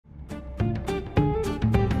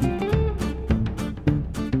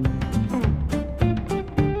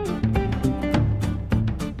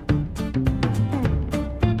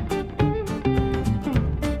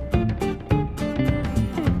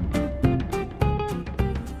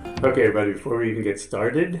Okay, everybody, before we even get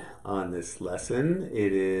started on this lesson,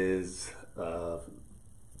 it is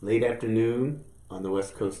late afternoon on the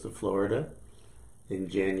west coast of Florida in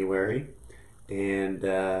January, and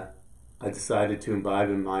I decided to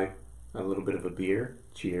imbibe in a little bit of a beer.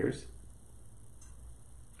 Cheers.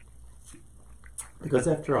 Because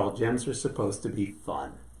after all, gems are supposed to be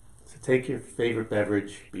fun. So take your favorite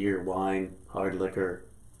beverage, beer, wine, hard liquor,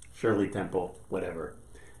 Shirley Temple, whatever,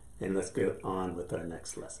 and let's get on with our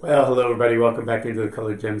next lesson. Well, hello everybody, welcome back into the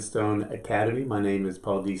Colored Gemstone Academy. My name is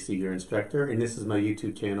Paul Deasy, your instructor, and this is my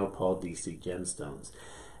YouTube channel, Paul Deasy Gemstones.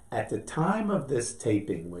 At the time of this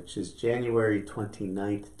taping, which is January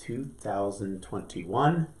 29th,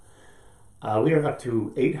 2021, we are up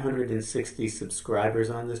to 860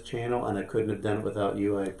 subscribers on this channel, and I couldn't have done it without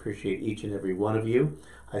you. I appreciate each and every one of you.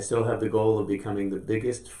 I still have the goal of becoming the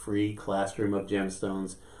biggest free classroom of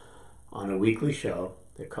gemstones on a weekly show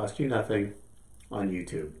that costs you nothing on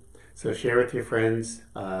YouTube. So share with your friends,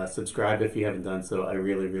 subscribe if you haven't done so. I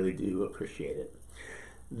really, really do appreciate it.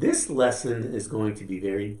 This lesson is going to be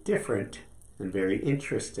very different and very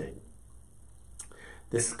interesting.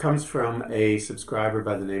 This comes from a subscriber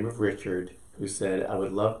by the name of Richard, who said, I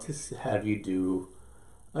would love to have you do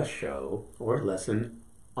a show or a lesson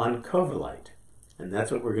on Covellite. And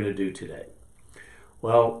that's what we're going to do today.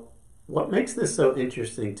 Well, what makes this so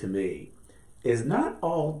interesting to me is not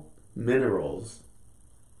all minerals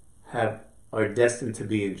are destined to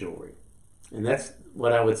be in jewelry. And that's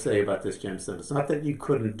what I would say about this gemstone. It's not that you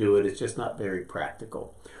couldn't do it, it's just not very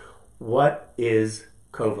practical. What is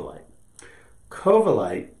Covellite?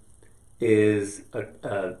 Covellite is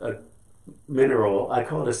a mineral, I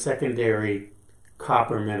call it a secondary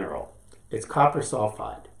copper mineral. It's copper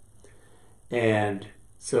sulfide. And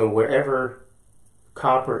so wherever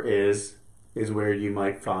copper is where you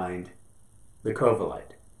might find the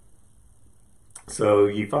Covellite. So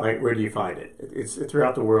where do you find it? It's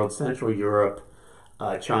throughout the world: Central Europe,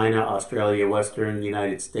 China, Australia, Western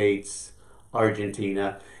United States,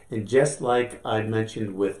 Argentina. And just like I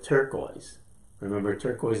mentioned with turquoise, remember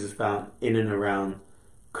turquoise is found in and around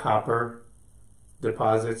copper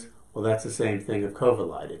deposits. Well, that's the same thing of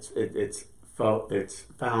Covellite. It's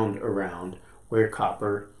found around where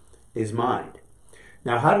copper is mined.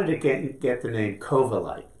 Now, how did it get the name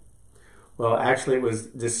Covellite? Well, actually, it was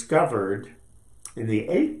discovered in the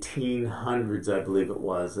 1800s, I believe it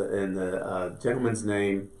was, and the gentleman's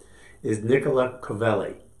name is Nicola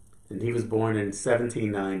Covelli, and he was born in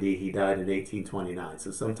 1790. He died in 1829, so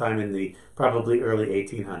sometime in the probably early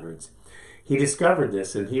 1800s. He discovered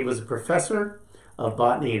this, and he was a professor of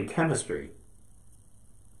botany and chemistry,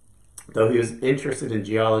 though he was interested in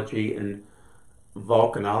geology and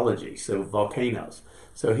volcanology, so volcanoes.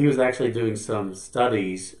 So he was actually doing some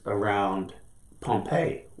studies around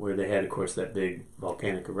Pompeii, where they had, of course, that big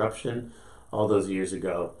volcanic eruption all those years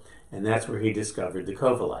ago, and that's where he discovered the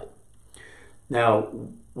Covellite. Now,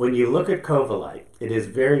 when you look at Covellite, it is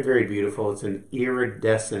very, very beautiful. It's an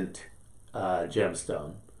iridescent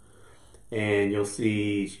gemstone, and you'll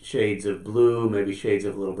see shades of blue, maybe shades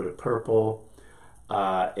of a little bit of purple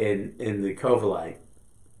in the Covellite.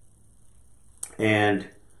 And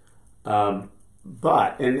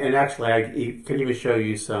actually, I can even show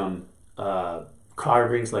you some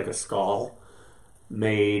carvings, like a skull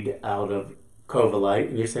made out of Covellite.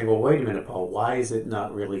 And you're saying, well, wait a minute, Paul, why is it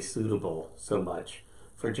not really suitable so much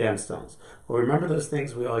for gemstones? Well, remember those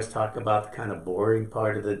things we always talk about, the kind of boring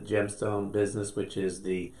part of the gemstone business, which is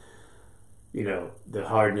the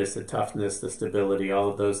hardness, the toughness, the stability, all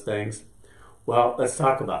of those things? Well, let's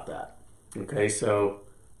talk about that. Okay, so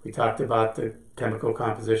we talked about the chemical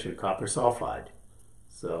composition, copper sulfide.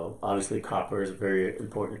 So obviously copper is a very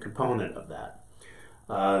important component of that.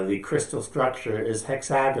 The crystal structure is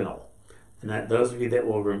hexagonal. And those of you that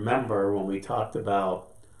will remember when we talked about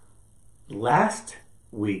last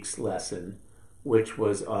week's lesson, which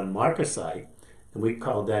was on marcasite, and we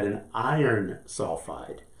called that an iron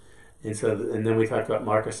sulfide. And then we talked about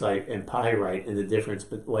marcasite and pyrite and the difference,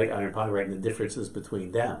 white iron pyrite, and the differences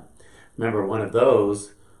between them. Remember, one of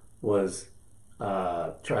those was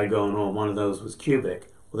trigonal, one of those was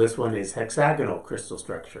cubic. Well, this one is hexagonal crystal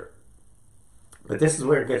structure. But this is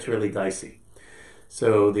where it gets really dicey.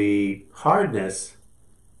 So the hardness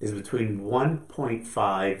is between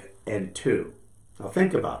 1.5 and 2. Now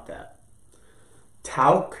think about that.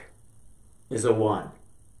 Talc is a 1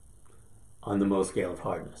 on the Mohs scale of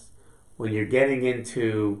hardness. When you're getting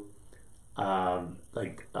into a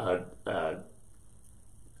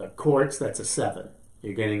quartz, that's a 7.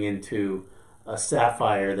 You're getting into a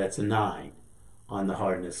sapphire, that's a 9 on the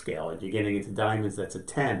hardness scale. And you're getting into diamonds, that's a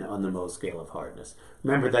 10 on the Mohs scale of hardness.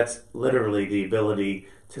 Remember, that's literally the ability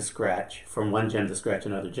to scratch from one gem to scratch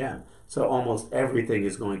another gem. So almost everything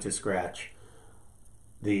is going to scratch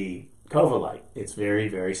the Covellite. It's very,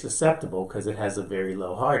 very susceptible because it has a very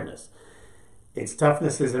low hardness. Its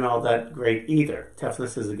toughness isn't all that great either.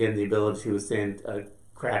 Toughness is, again, the ability to withstand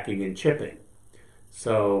cracking and chipping.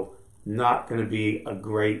 So not going to be a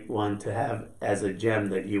great one to have as a gem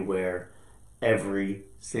that you wear every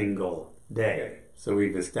single day. So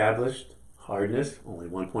we've established hardness, only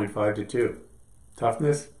 1.5 to 2.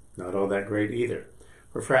 Toughness, not all that great either.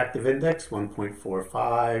 Refractive index,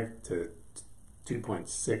 1.45 to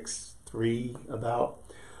 2.63 about.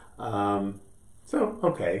 So,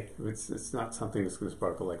 okay, it's not something that's going to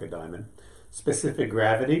sparkle like a diamond. Specific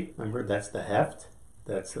gravity, remember, that's the heft.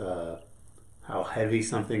 That's how heavy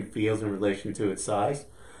something feels in relation to its size.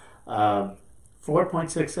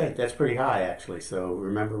 4.68, that's pretty high, actually. So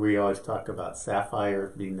remember, we always talk about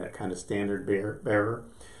sapphire being that kind of standard bearer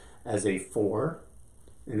as a 4.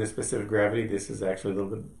 In the specific gravity, this is actually a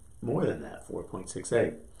little bit more than that,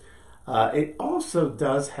 4.68. It also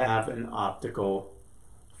does have an optical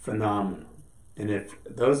phenomenon. And if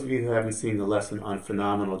those of you who haven't seen the lesson on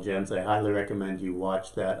phenomenal gems, I highly recommend you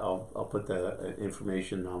watch that. I'll put the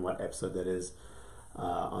information on what episode that is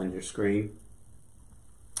on your screen.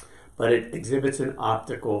 But it exhibits an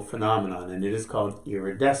optical phenomenon, and it is called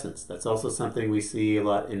iridescence. That's also something we see a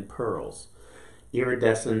lot in pearls.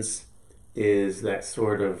 Iridescence is that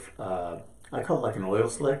sort of, I call it like an oil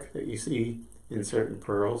slick that you see in certain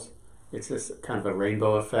pearls. It's this kind of a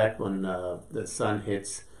rainbow effect when the sun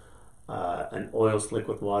hits an oil slick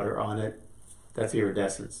with water on it. That's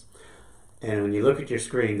iridescence. And when you look at your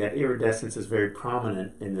screen, that iridescence is very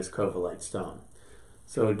prominent in this Covellite stone.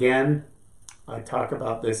 So again, I talk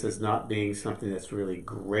about this as not being something that's really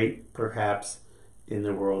great, perhaps, in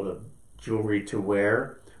the world of jewelry to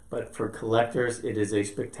wear, but for collectors, it is a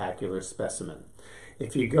spectacular specimen.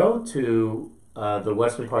 If you go to the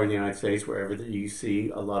western part of the United States, wherever you see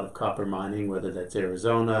a lot of copper mining, whether that's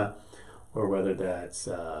Arizona or whether that's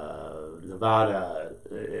Nevada,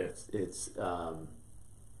 it's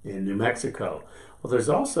in New Mexico. Well, there's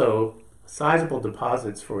also sizable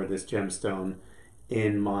deposits for this gemstone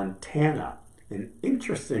in Montana. And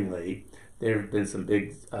interestingly, there have been some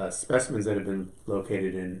big specimens that have been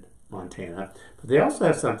located in Montana, but they also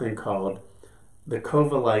have something called the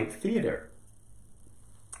Covellite Theater.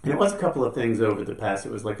 And it was a couple of things over the past.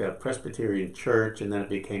 It was like a Presbyterian church, and then it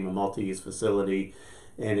became a multi-use facility,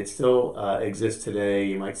 and it still exists today.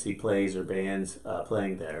 You might see plays or bands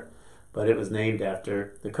playing there, but it was named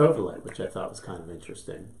after the Covellite, which I thought was kind of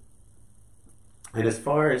interesting. And as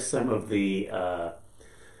far as some of the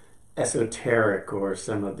esoteric or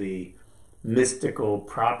some of the mystical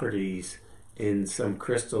properties in some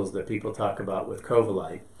crystals that people talk about with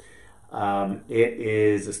Covellite, it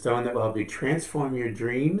is a stone that will help you transform your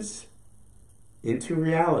dreams into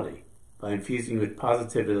reality by infusing with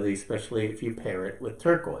positivity, especially if you pair it with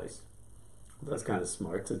turquoise. Well, that's kind of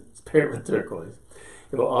smart to pair it with turquoise.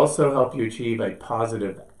 It will also help you achieve a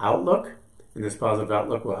positive outlook, and this positive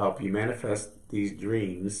outlook will help you manifest these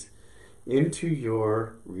dreams into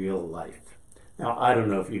your real life. Now, I don't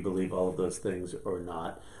know if you believe all of those things or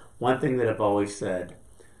not. One thing that I've always said,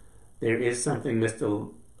 there is something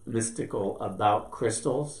mystical about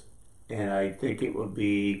crystals, and I think it would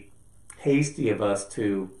be hasty of us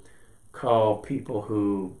to call people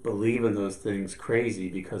who believe in those things crazy,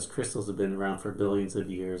 because crystals have been around for billions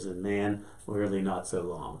of years and man, really not so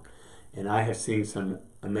long. And I have seen some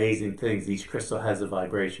amazing things. Each crystal has a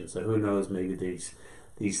vibration, so who knows, maybe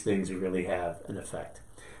these things really have an effect.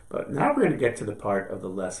 But now we're going to get to the part of the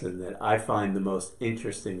lesson that I find the most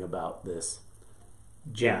interesting about this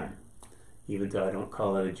gem, even though I don't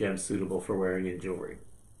call it a gem suitable for wearing in jewelry.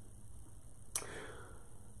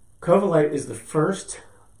 Covellite is the first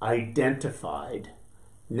identified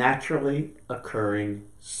naturally occurring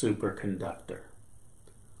superconductor.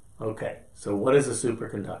 Okay, so what is a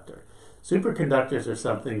superconductor? Superconductors are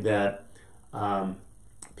something that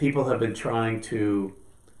people have been trying to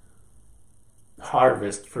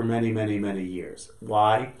harvest for many, many, many years.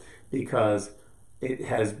 Why? Because it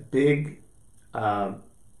has big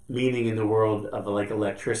meaning in the world of like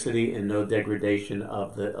electricity and no degradation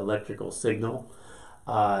of the electrical signal.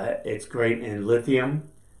 It's great in lithium.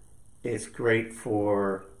 It's great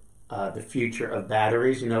for the future of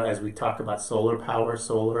batteries. You know, as we talk about solar power,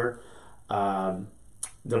 solar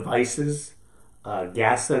devices,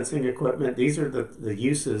 gas sensing equipment, these are the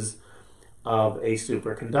uses of a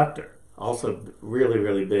superconductor. Also really,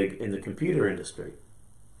 really big in the computer industry.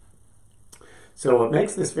 So what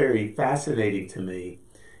makes this very fascinating to me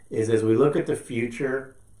is as we look at the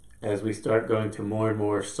future, as we start going to more and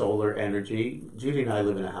more solar energy. Judy and I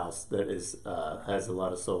live in a house that has a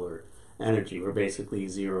lot of solar energy. We're basically a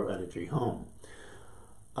zero energy home.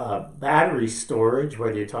 Battery storage,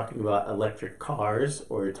 whether you're talking about electric cars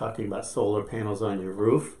or you're talking about solar panels on your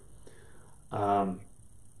roof,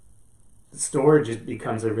 storage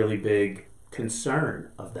becomes a really big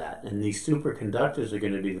concern of that. And these superconductors are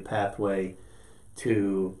going to be the pathway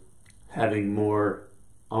to having more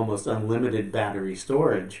almost unlimited battery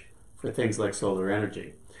storage for things like solar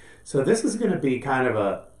energy. So this is going to be kind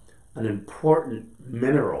of an important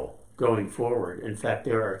mineral going forward. In fact,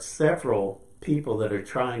 there are several people that are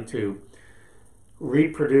trying to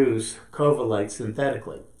reproduce Covellite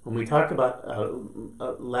synthetically. When we talk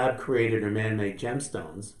about lab-created or man-made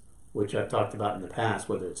gemstones, which I've talked about in the past,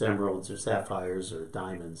 whether it's emeralds or sapphires or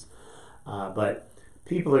diamonds, but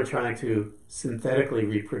people are trying to synthetically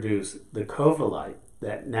reproduce the Covellite,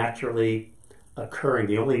 that naturally occurring,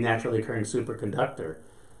 the only naturally occurring superconductor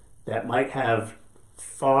that might have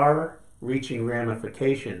far-reaching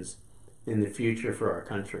ramifications in the future for our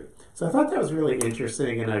country. So I thought that was really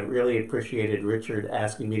interesting, and I really appreciated Richard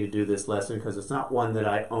asking me to do this lesson because it's not one that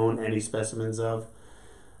I own any specimens of,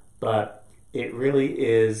 but it really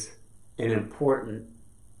is an important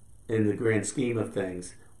in the grand scheme of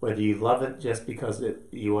things, whether you love it just because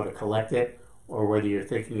you want to collect it or whether you're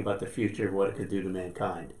thinking about the future of what it could do to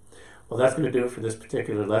mankind. Well, that's going to do it for this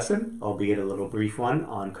particular lesson, albeit a little brief one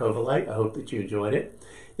on Covellite. I hope that you enjoyed it.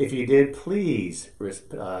 If you did, please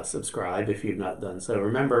subscribe if you've not done so.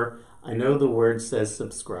 Remember, I know the word says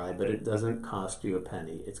subscribe, but it doesn't cost you a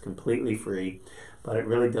penny. It's completely free, but it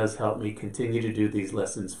really does help me continue to do these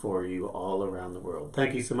lessons for you all around the world.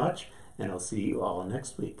 Thank you so much, and I'll see you all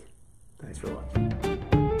next week. Thanks for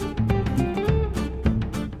watching.